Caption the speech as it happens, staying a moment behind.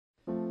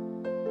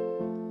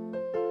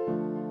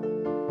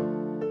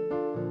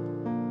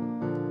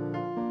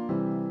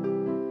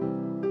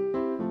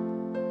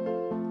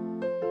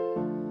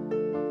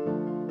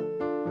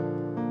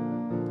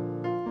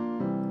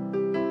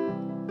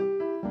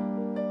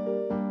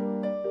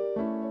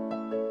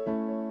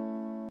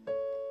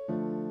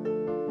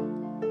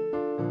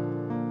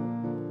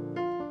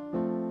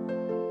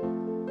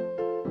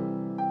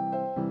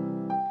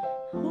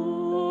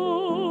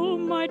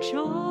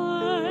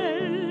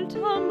child,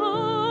 how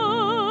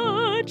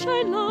much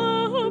I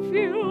love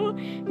you.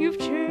 You've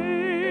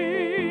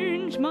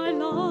changed my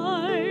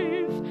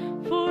life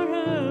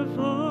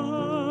forever.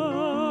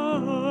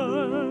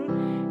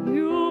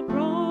 You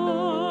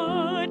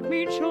brought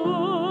me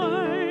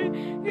joy.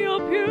 Your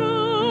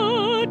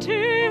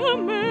beauty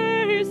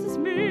amazes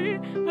me.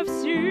 I've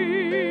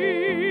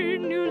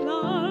seen you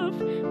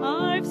laugh,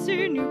 I've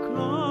seen you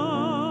cry.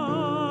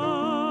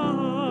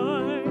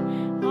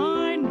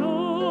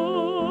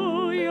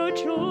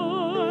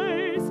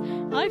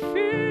 I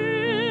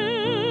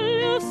feel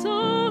your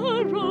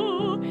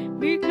sorrow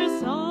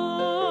because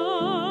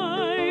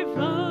I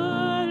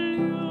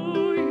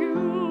value you.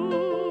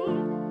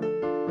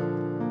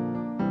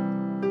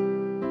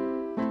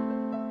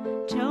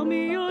 Tell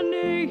me your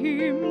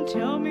name,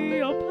 tell me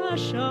your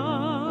passions.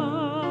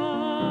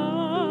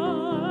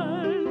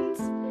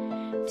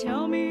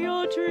 Tell me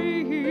your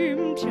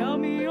dream, tell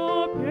me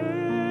your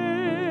pain.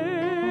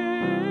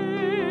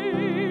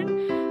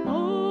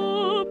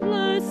 Oh,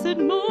 blessed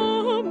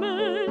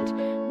moment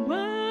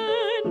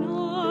when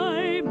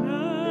I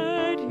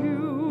met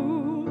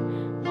you.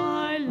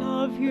 I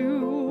love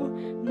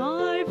you,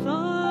 my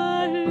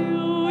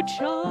valued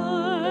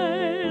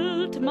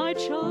child, my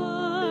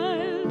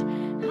child.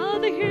 How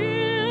the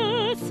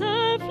years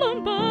have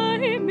flown by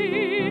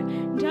me,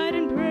 and I'd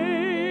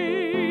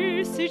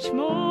embrace each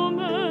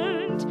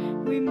moment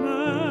we met.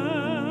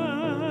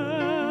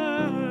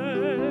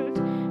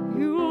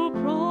 You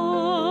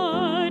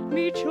brought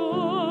me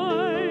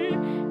joy,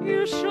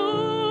 you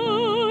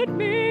showed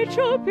me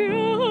true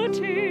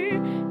beauty.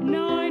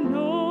 Now I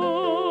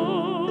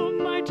know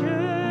my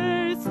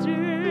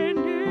destiny.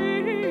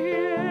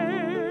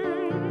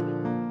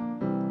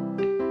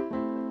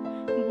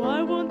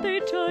 Why won't they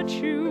touch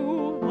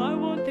you? Why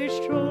won't they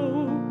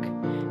stroke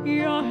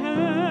your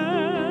hair?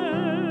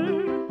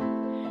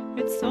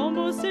 It's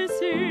almost as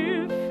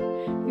if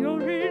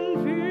you're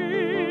invisible,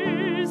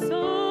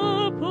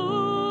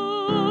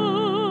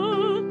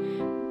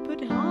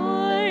 but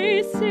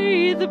I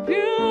see the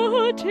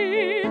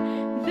beauty